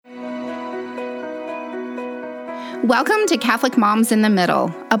Welcome to Catholic Moms in the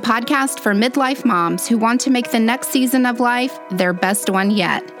Middle, a podcast for midlife moms who want to make the next season of life their best one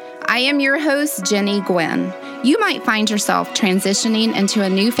yet. I am your host, Jenny Gwynn. You might find yourself transitioning into a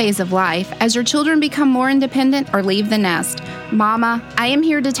new phase of life as your children become more independent or leave the nest. Mama, I am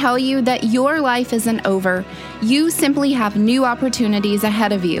here to tell you that your life isn't over. You simply have new opportunities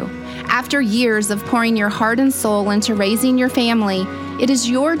ahead of you. After years of pouring your heart and soul into raising your family, it is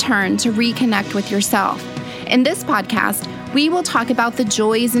your turn to reconnect with yourself. In this podcast, we will talk about the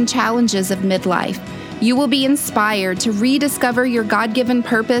joys and challenges of midlife. You will be inspired to rediscover your God-given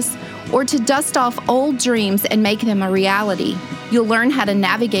purpose or to dust off old dreams and make them a reality. You'll learn how to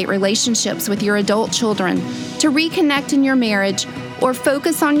navigate relationships with your adult children, to reconnect in your marriage, or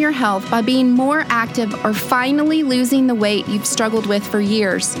focus on your health by being more active or finally losing the weight you've struggled with for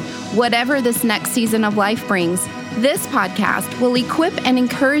years. Whatever this next season of life brings, this podcast will equip and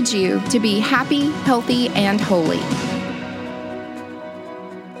encourage you to be happy, healthy, and holy.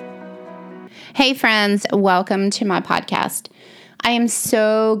 Hey friends, welcome to my podcast. I am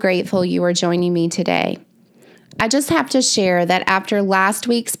so grateful you are joining me today. I just have to share that after last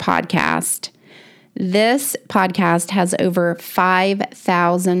week's podcast, this podcast has over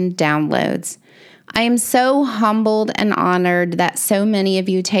 5,000 downloads. I am so humbled and honored that so many of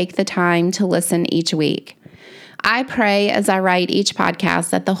you take the time to listen each week. I pray as I write each podcast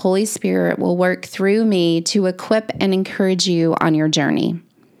that the Holy Spirit will work through me to equip and encourage you on your journey.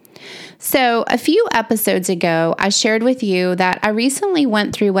 So a few episodes ago, I shared with you that I recently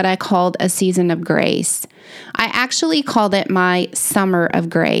went through what I called a season of grace. I actually called it my summer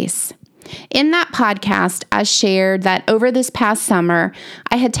of grace. In that podcast, I shared that over this past summer,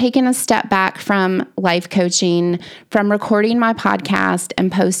 I had taken a step back from life coaching, from recording my podcast and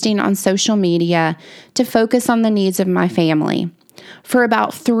posting on social media to focus on the needs of my family. For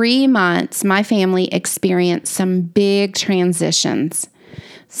about 3 months, my family experienced some big transitions.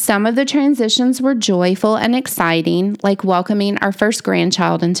 Some of the transitions were joyful and exciting, like welcoming our first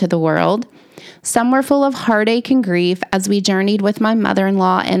grandchild into the world. Some were full of heartache and grief as we journeyed with my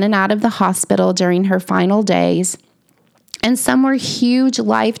mother-in-law in and out of the hospital during her final days. And some were huge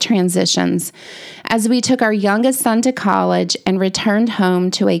life transitions as we took our youngest son to college and returned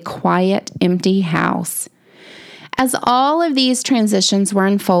home to a quiet, empty house. As all of these transitions were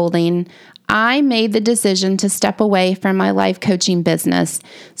unfolding, I made the decision to step away from my life coaching business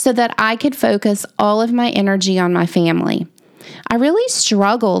so that I could focus all of my energy on my family. I really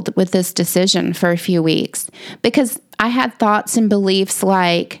struggled with this decision for a few weeks because I had thoughts and beliefs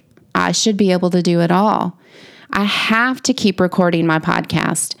like, I should be able to do it all. I have to keep recording my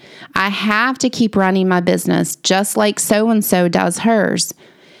podcast. I have to keep running my business just like so-and-so does hers.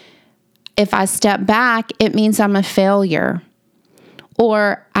 If I step back, it means I'm a failure.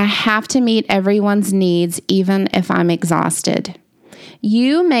 Or I have to meet everyone's needs even if I'm exhausted.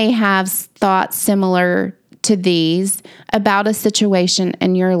 You may have thoughts similar to these about a situation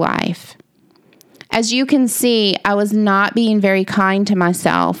in your life. As you can see, I was not being very kind to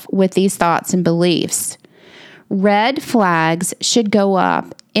myself with these thoughts and beliefs. Red flags should go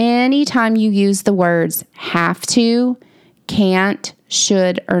up anytime you use the words have to, can't,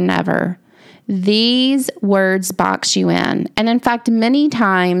 should, or never. These words box you in. And in fact, many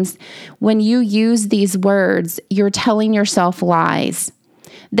times when you use these words, you're telling yourself lies.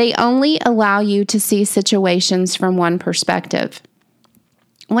 They only allow you to see situations from one perspective.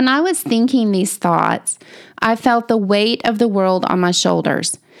 When I was thinking these thoughts, I felt the weight of the world on my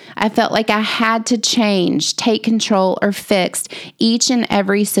shoulders. I felt like I had to change, take control, or fix each and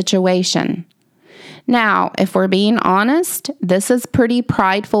every situation. Now, if we're being honest, this is pretty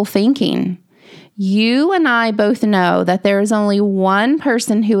prideful thinking. You and I both know that there is only one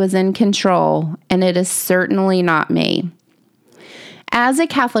person who is in control, and it is certainly not me. As a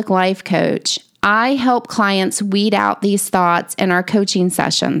Catholic life coach, I help clients weed out these thoughts in our coaching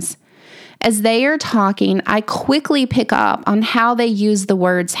sessions. As they are talking, I quickly pick up on how they use the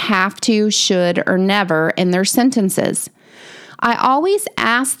words have to, should, or never in their sentences. I always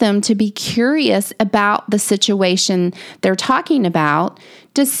ask them to be curious about the situation they're talking about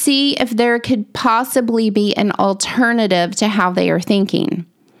to see if there could possibly be an alternative to how they are thinking.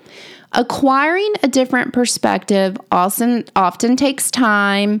 Acquiring a different perspective often takes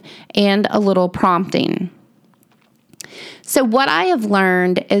time and a little prompting. So what I have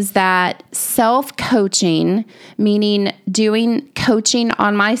learned is that self-coaching, meaning doing coaching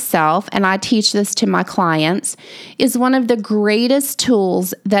on myself, and I teach this to my clients, is one of the greatest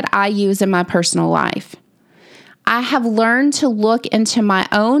tools that I use in my personal life. I have learned to look into my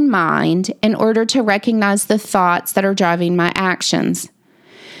own mind in order to recognize the thoughts that are driving my actions.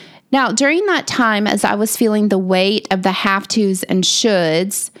 Now, during that time, as I was feeling the weight of the have-tos and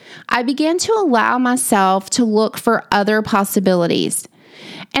shoulds, I began to allow myself to look for other possibilities.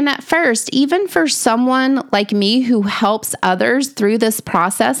 And at first, even for someone like me who helps others through this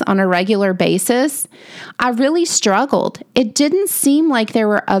process on a regular basis, I really struggled. It didn't seem like there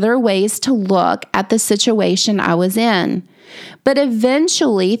were other ways to look at the situation I was in. But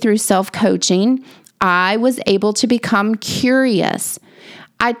eventually, through self-coaching, I was able to become curious.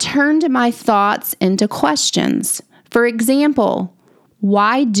 I turned my thoughts into questions. For example,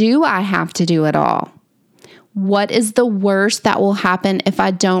 why do I have to do it all? What is the worst that will happen if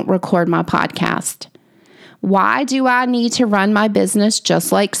I don't record my podcast? Why do I need to run my business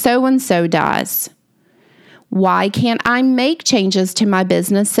just like so-and-so does? Why can't I make changes to my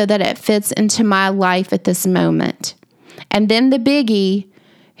business so that it fits into my life at this moment? And then the biggie,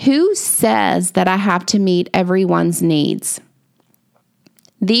 who says that I have to meet everyone's needs?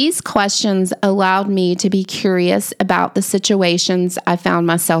 These questions allowed me to be curious about the situations I found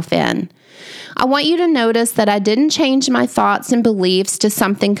myself in. I want you to notice that I didn't change my thoughts and beliefs to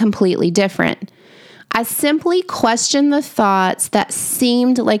something completely different. I simply questioned the thoughts that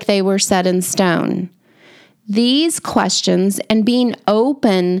seemed like they were set in stone. These questions and being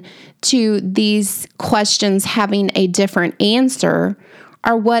open to these questions having a different answer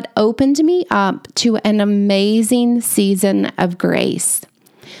are what opened me up to an amazing season of grace.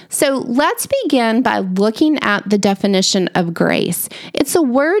 So let's begin by looking at the definition of grace. It's a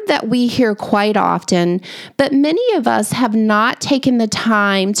word that we hear quite often, but many of us have not taken the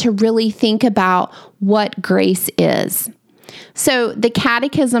time to really think about what grace is. So the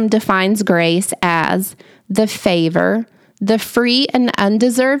Catechism defines grace as the favor, the free and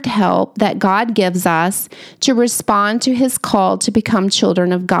undeserved help that God gives us to respond to His call to become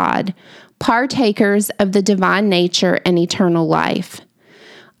children of God, partakers of the divine nature and eternal life.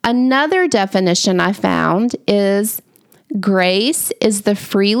 Another definition I found is grace is the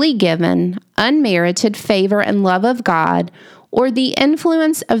freely given, unmerited favor and love of God, or the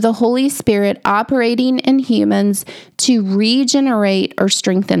influence of the Holy Spirit operating in humans to regenerate or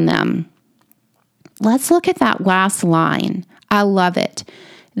strengthen them. Let's look at that last line. I love it.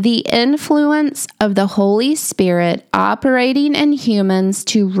 The influence of the Holy Spirit operating in humans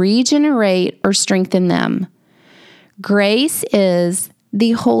to regenerate or strengthen them. Grace is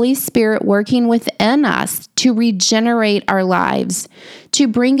the Holy Spirit working within us to regenerate our lives, to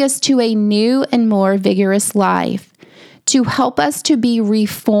bring us to a new and more vigorous life, to help us to be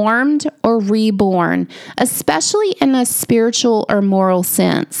reformed or reborn, especially in a spiritual or moral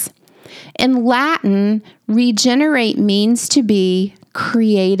sense. In Latin, regenerate means to be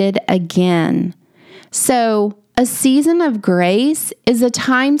created again. So, a season of grace is a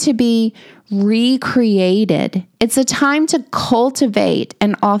time to be recreated. It's a time to cultivate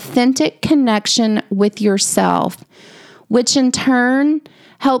an authentic connection with yourself, which in turn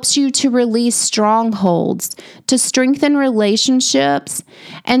helps you to release strongholds, to strengthen relationships,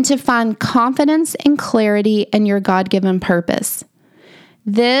 and to find confidence and clarity in your God-given purpose.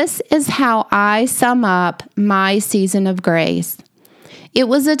 This is how I sum up my season of grace. It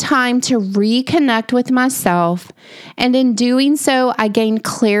was a time to reconnect with myself, and in doing so, I gained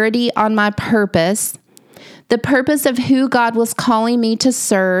clarity on my purpose, the purpose of who God was calling me to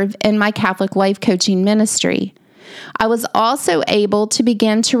serve in my Catholic life coaching ministry. I was also able to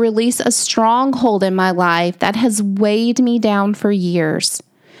begin to release a stronghold in my life that has weighed me down for years.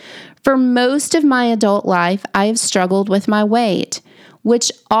 For most of my adult life, I have struggled with my weight,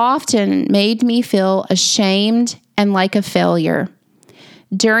 which often made me feel ashamed and like a failure.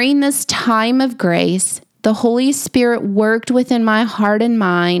 During this time of grace, the Holy Spirit worked within my heart and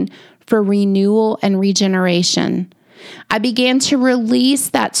mind for renewal and regeneration. I began to release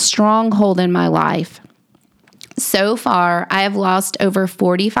that stronghold in my life. So far, I have lost over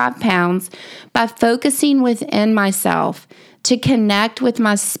 45 pounds by focusing within myself to connect with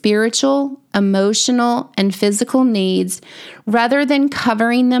my spiritual, emotional, and physical needs rather than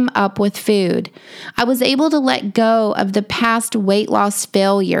covering them up with food. I was able to let go of the past weight loss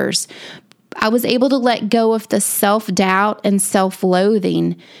failures. I was able to let go of the self-doubt and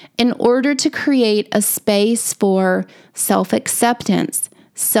self-loathing in order to create a space for self-acceptance,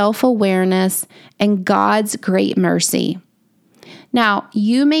 self-awareness, and God's great mercy. Now,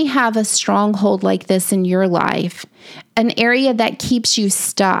 you may have a stronghold like this in your life, an area that keeps you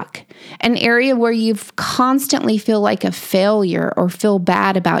stuck, an area where you constantly feel like a failure or feel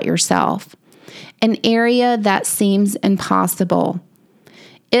bad about yourself, an area that seems impossible.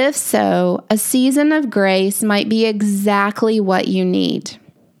 If so, a season of grace might be exactly what you need.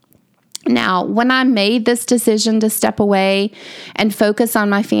 Now, when I made this decision to step away and focus on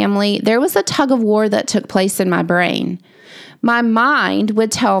my family, there was a tug of war that took place in my brain. My mind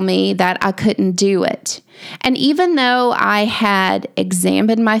would tell me that I couldn't do it. And even though I had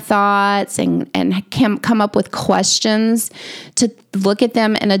examined my thoughts and come up with questions to look at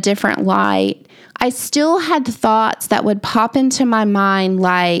them in a different light, I still had thoughts that would pop into my mind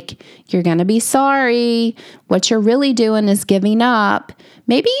like, you're going to be sorry. What you're really doing is giving up.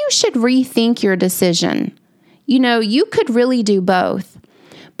 Maybe you should rethink your decision. You could really do both.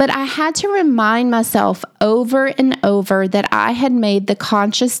 But I had to remind myself over and over that I had made the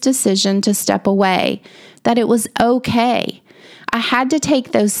conscious decision to step away, that it was okay. I had to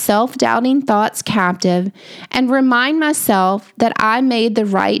take those self-doubting thoughts captive and remind myself that I made the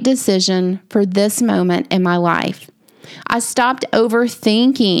right decision for this moment in my life. I stopped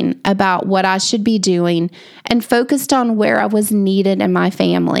overthinking about what I should be doing and focused on where I was needed in my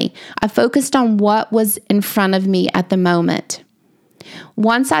family. I focused on what was in front of me at the moment.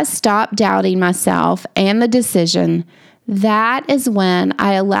 Once I stopped doubting myself and the decision, that is when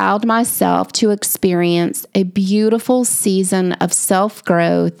I allowed myself to experience a beautiful season of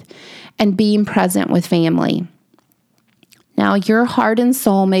self-growth and being present with family. Now, your heart and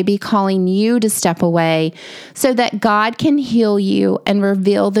soul may be calling you to step away so that God can heal you and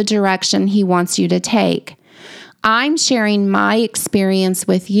reveal the direction He wants you to take. I'm sharing my experience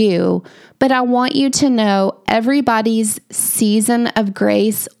with you, but I want you to know everybody's season of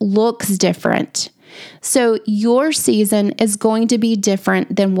grace looks different. So your season is going to be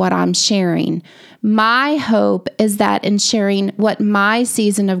different than what I'm sharing. My hope is that in sharing what my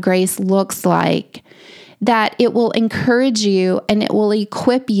season of grace looks like, that it will encourage you and it will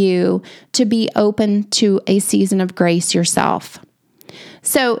equip you to be open to a season of grace yourself.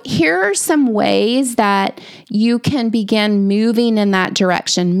 So here are some ways that you can begin moving in that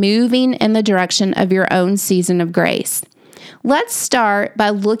direction, moving in the direction of your own season of grace. Let's start by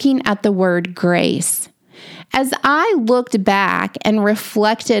looking at the word grace. As I looked back and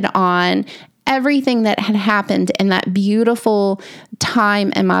reflected on everything that had happened in that beautiful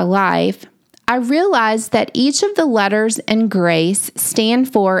time in my life, I realized that each of the letters in grace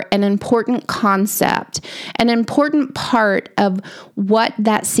stand for an important concept, an important part of what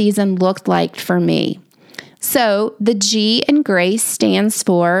that season looked like for me. So the G in grace stands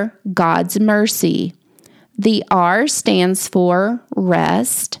for God's mercy. The R stands for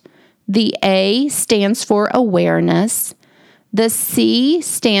rest. The A stands for awareness. The C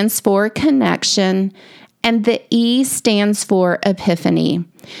stands for connection. And the E stands for epiphany.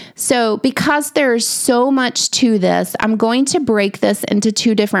 So because there's so much to this, I'm going to break this into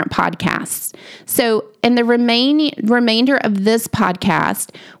two different podcasts. So in the remainder of this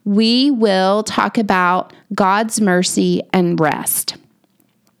podcast, we will talk about God's mercy and rest.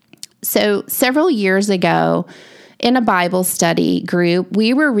 So several years ago, in a Bible study group,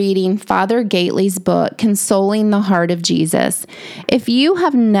 we were reading Father Gately's book, Consoling the Heart of Jesus. If you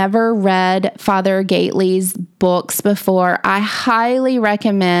have never read Father Gately's books before, I highly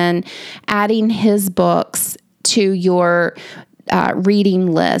recommend adding his books to your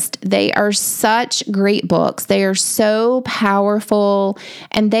reading list. They are such great books. They are so powerful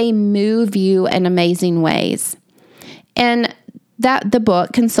and they move you in amazing ways. And the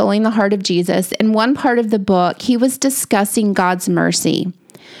book, Consoling the Heart of Jesus, in one part of the book, he was discussing God's mercy.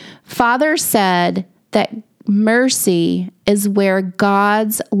 Father said that mercy is where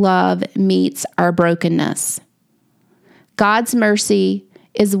God's love meets our brokenness. God's mercy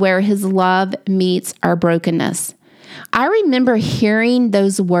is where his love meets our brokenness. I remember hearing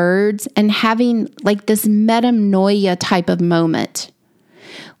those words and having like this metanoia type of moment.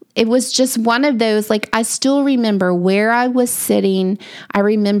 It was just one of those, I still remember where I was sitting. I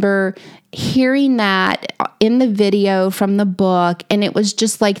remember hearing that in the video from the book, and it was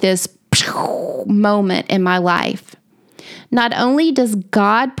just like this moment in my life. Not only does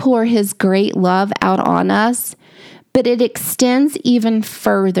God pour his great love out on us, but it extends even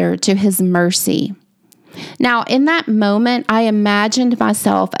further to his mercy. Now, in that moment, I imagined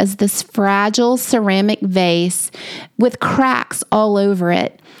myself as this fragile ceramic vase with cracks all over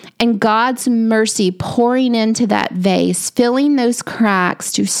it, and God's mercy pouring into that vase, filling those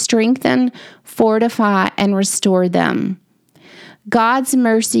cracks to strengthen, fortify, and restore them. God's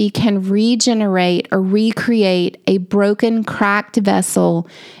mercy can regenerate or recreate a broken, cracked vessel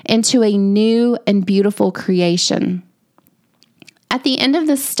into a new and beautiful creation. At the end of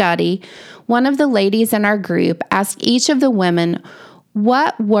the study, one of the ladies in our group asked each of the women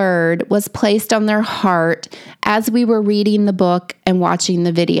what word was placed on their heart as we were reading the book and watching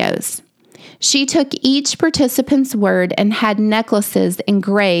the videos. She took each participant's word and had necklaces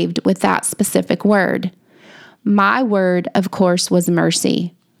engraved with that specific word. My word, of course, was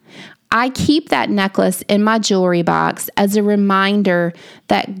mercy. I keep that necklace in my jewelry box as a reminder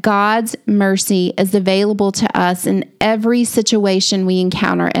that God's mercy is available to us in every situation we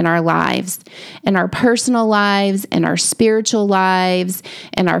encounter in our lives, in our personal lives, in our spiritual lives,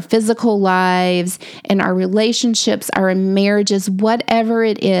 in our physical lives, in our relationships, our marriages, whatever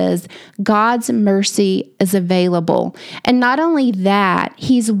it is, God's mercy is available. And not only that,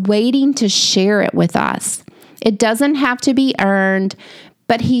 He's waiting to share it with us. It doesn't have to be earned,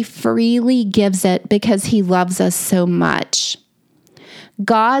 but He freely gives it because He loves us so much.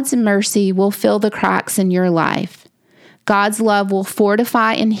 God's mercy will fill the cracks in your life. God's love will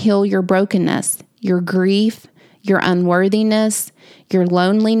fortify and heal your brokenness, your grief, your unworthiness, your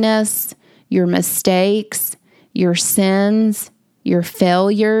loneliness, your mistakes, your sins, your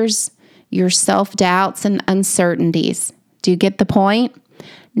failures, your self-doubts and uncertainties. Do you get the point?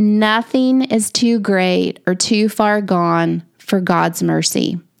 Nothing is too great or too far gone for God's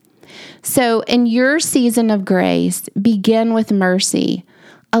mercy. So in your season of grace, begin with mercy.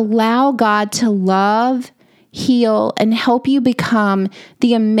 Allow God to love, heal, and help you become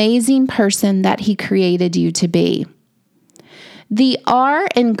the amazing person that He created you to be. The R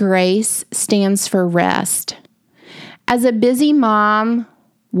in grace stands for rest. As a busy mom,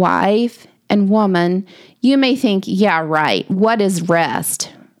 wife, and woman, you may think, yeah, right, what is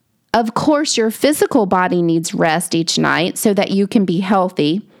rest? Of course, your physical body needs rest each night so that you can be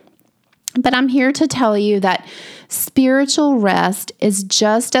healthy. But I'm here to tell you that spiritual rest is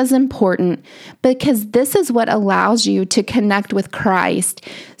just as important because this is what allows you to connect with Christ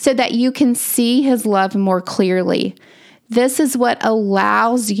so that you can see His love more clearly. This is what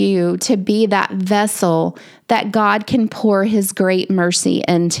allows you to be that vessel that God can pour His great mercy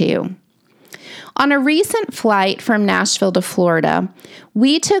into. On a recent flight from Nashville to Florida,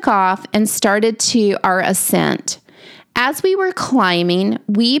 we took off and started to our ascent. As we were climbing,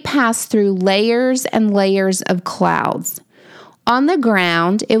 we passed through layers and layers of clouds. On the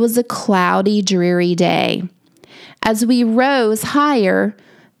ground, it was a cloudy, dreary day. As we rose higher,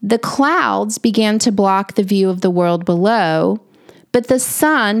 the clouds began to block the view of the world below, but the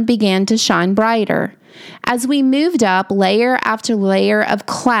sun began to shine brighter. As we moved up layer after layer of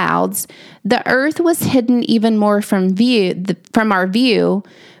clouds, the earth was hidden even more from our view,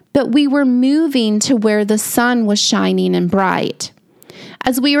 but we were moving to where the sun was shining and bright.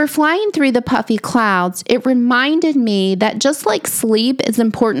 As we were flying through the puffy clouds, it reminded me that just like sleep is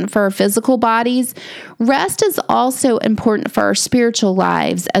important for our physical bodies, rest is also important for our spiritual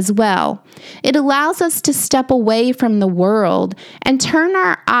lives as well. It allows us to step away from the world and turn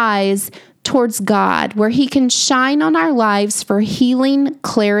our eyes towards God, where He can shine on our lives for healing,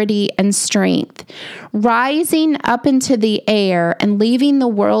 clarity, and strength. Rising up into the air and leaving the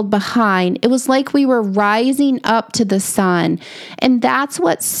world behind, it was like we were rising up to the sun. And that's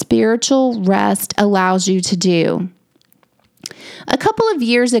what spiritual rest allows you to do. A couple of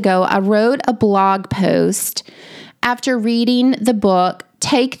years ago, I wrote a blog post after reading the book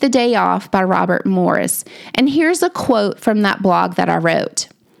Take the Day Off by Robert Morris. And here's a quote from that blog that I wrote.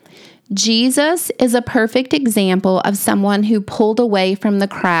 Jesus is a perfect example of someone who pulled away from the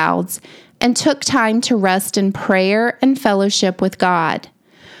crowds and took time to rest in prayer and fellowship with God.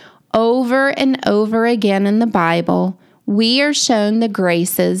 Over and over again in the Bible, we are shown the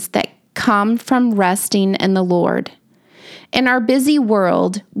graces that come from resting in the Lord. In our busy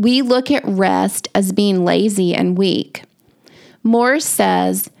world, we look at rest as being lazy and weak. Morris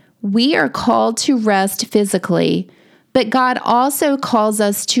says, we are called to rest physically, but God also calls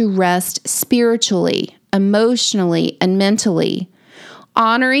us to rest spiritually, emotionally, and mentally.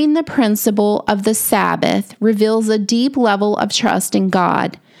 Honoring the principle of the Sabbath reveals a deep level of trust in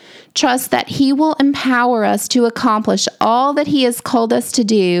God. Trust that He will empower us to accomplish all that He has called us to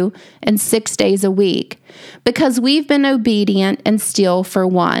do in 6 days a week, because we've been obedient and still for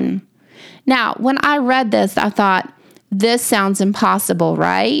one. Now, when I read this, I thought, this sounds impossible,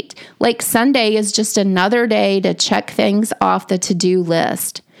 right? Like Sunday is just another day to check things off the to-do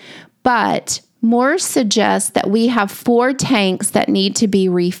list. But Morris suggests that we have 4 tanks that need to be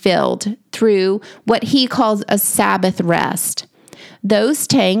refilled through what he calls a Sabbath rest. Those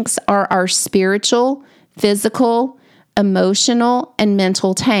tanks are our spiritual, physical, emotional, and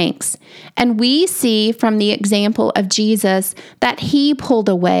mental tanks. And we see from the example of Jesus that He pulled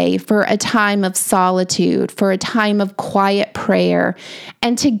away for a time of solitude, for a time of quiet prayer,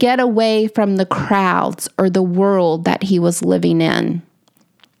 and to get away from the crowds or the world that He was living in.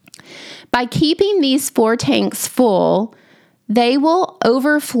 By keeping these 4 tanks full, They will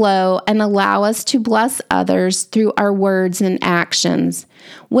overflow and allow us to bless others through our words and actions.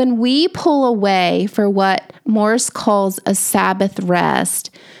 When we pull away for what Morris calls a Sabbath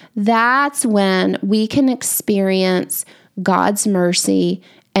rest, that's when we can experience God's mercy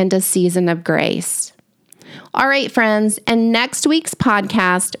and a season of grace. All right, friends, in next week's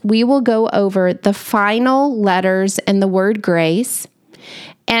podcast, we will go over the final letters in the word grace.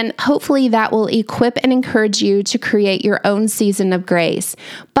 And hopefully that will equip and encourage you to create your own season of grace.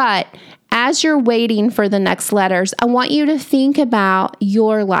 But as you're waiting for the next letters, I want you to think about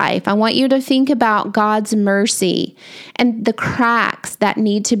your life. I want you to think about God's mercy and the cracks that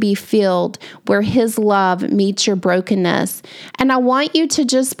need to be filled where His love meets your brokenness. And I want you to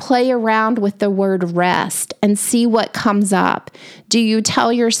just play around with the word rest and see what comes up. Do you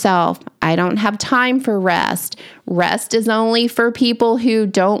tell yourself, I don't have time for rest? Rest is only for people who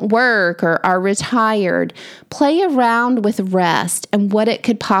don't work or are retired. Play around with rest and what it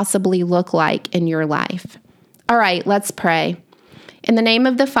could possibly look like in your life. All right, let's pray. In the name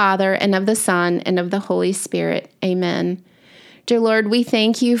of the Father, and of the Son, and of the Holy Spirit, amen. Dear Lord, we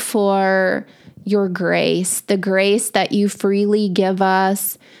thank you for your grace, the grace that you freely give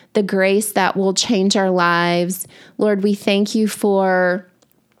us, the grace that will change our lives. Lord, we thank you for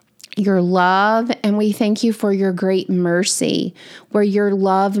your love, and we thank you for your great mercy, where your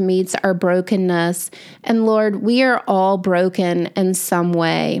love meets our brokenness. And Lord, we are all broken in some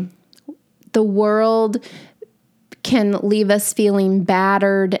way. The world can leave us feeling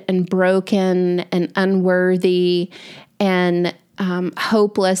battered and broken and unworthy and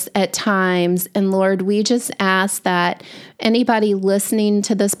hopeless at times. And Lord, we just ask that anybody listening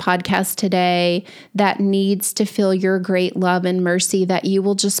to this podcast today that needs to feel your great love and mercy, that you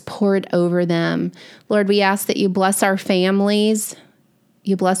will just pour it over them. Lord, we ask that you bless our families,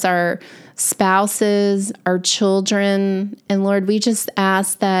 you bless our spouses, our children. And Lord, we just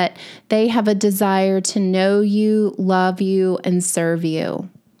ask that they have a desire to know you, love you, and serve you.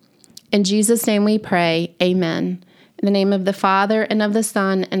 In Jesus' name we pray, amen. In the name of the Father, and of the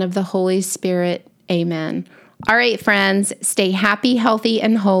Son, and of the Holy Spirit, amen. All right, friends, stay happy, healthy,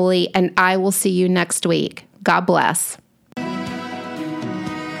 and holy, and I will see you next week. God bless.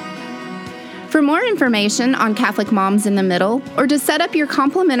 For more information on Catholic Moms in the Middle, or to set up your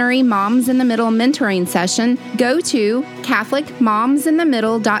complimentary Moms in the Middle mentoring session, go to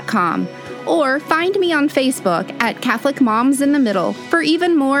CatholicMomsInTheMiddle.com. Or find me on Facebook at Catholic Moms in the Middle for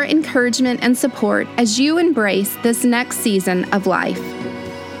even more encouragement and support as you embrace this next season of life.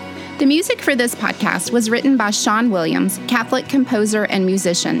 The music for this podcast was written by Sean Williams, Catholic composer and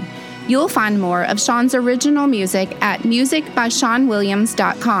musician. You'll find more of Sean's original music at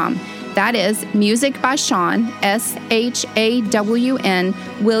musicbyseanwilliams.com. That is music by Sean, SHAWN,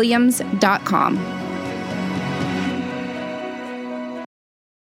 Williams.com.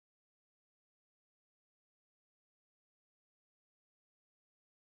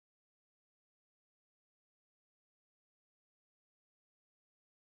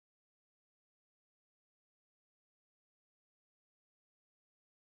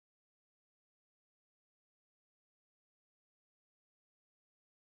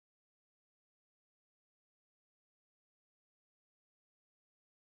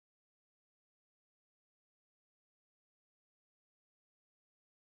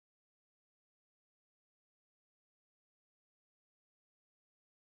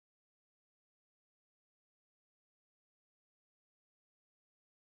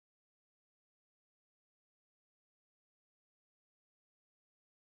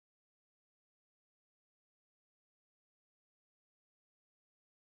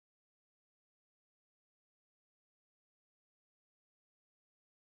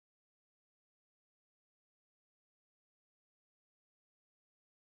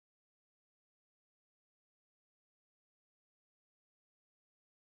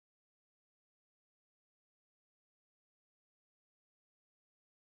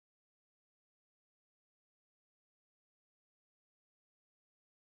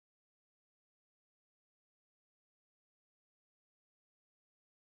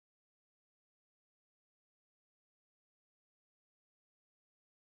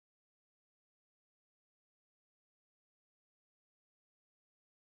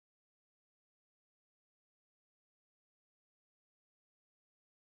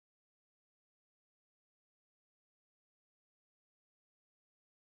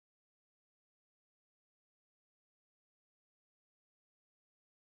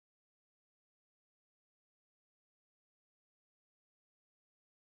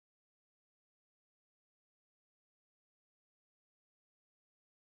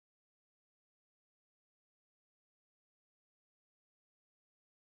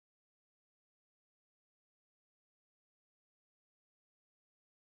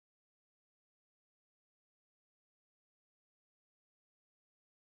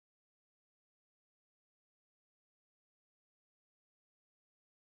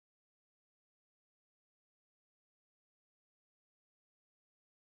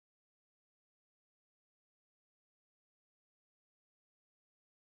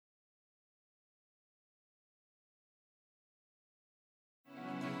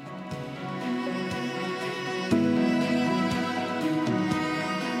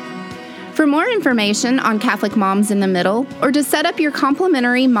 For more information on Catholic Moms in the Middle, or to set up your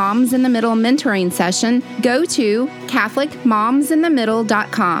complimentary Moms in the Middle mentoring session, go to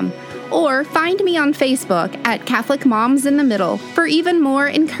CatholicMomsInTheMiddle.com or find me on Facebook at Catholic Moms in the Middle for even more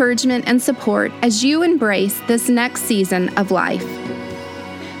encouragement and support as you embrace this next season of life.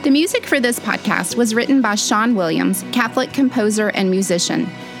 The music for this podcast was written by Sean Williams, Catholic composer and musician.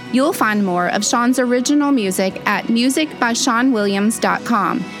 You'll find more of Sean's original music at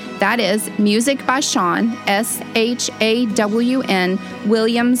musicbyseanwilliams.com. That is Music by Sean, SHAWN,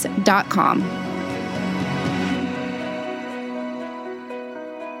 Williams.com.